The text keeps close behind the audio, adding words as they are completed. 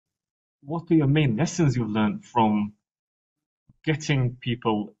what are your main lessons you've learned from getting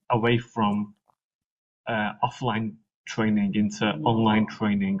people away from offline training into online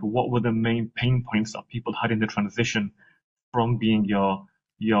training? What were the main pain points that people had in the transition from being your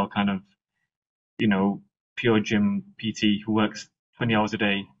kind of, you know, pure gym PT who works 20 hours a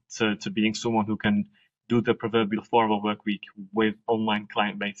day to being someone who can do the proverbial 4 hour work week with online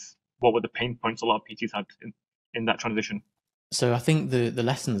client base? What were the pain points a lot of PTs had in that transition? So I think the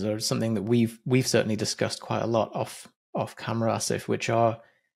lessons are something that we've certainly discussed quite a lot off camera, Asif, which are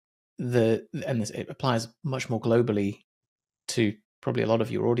and it applies much more globally to probably a lot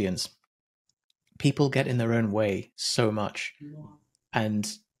of your audience. People get in their own way so much,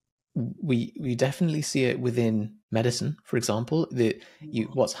 and we definitely see it within medicine, for example.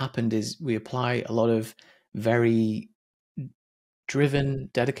 What's happened is we apply a lot of very driven,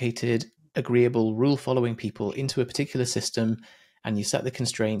 dedicated, agreeable, rule following people into a particular system, and you set the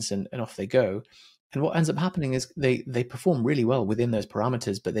constraints, and off they go. And what ends up happening is they perform really well within those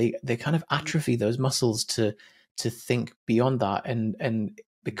parameters, but they kind of atrophy those muscles to think beyond that. And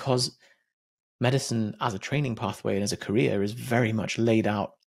because medicine as a training pathway and as a career is very much laid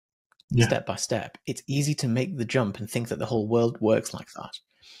out Yeah, step by step, it's easy to make the jump and think that the whole world works like that.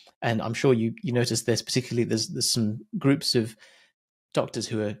 And I'm sure you notice this, particularly there's some groups of doctors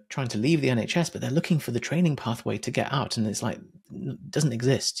who are trying to leave the NHS, but they're looking for the training pathway to get out, and it's like, it doesn't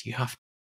exist. You have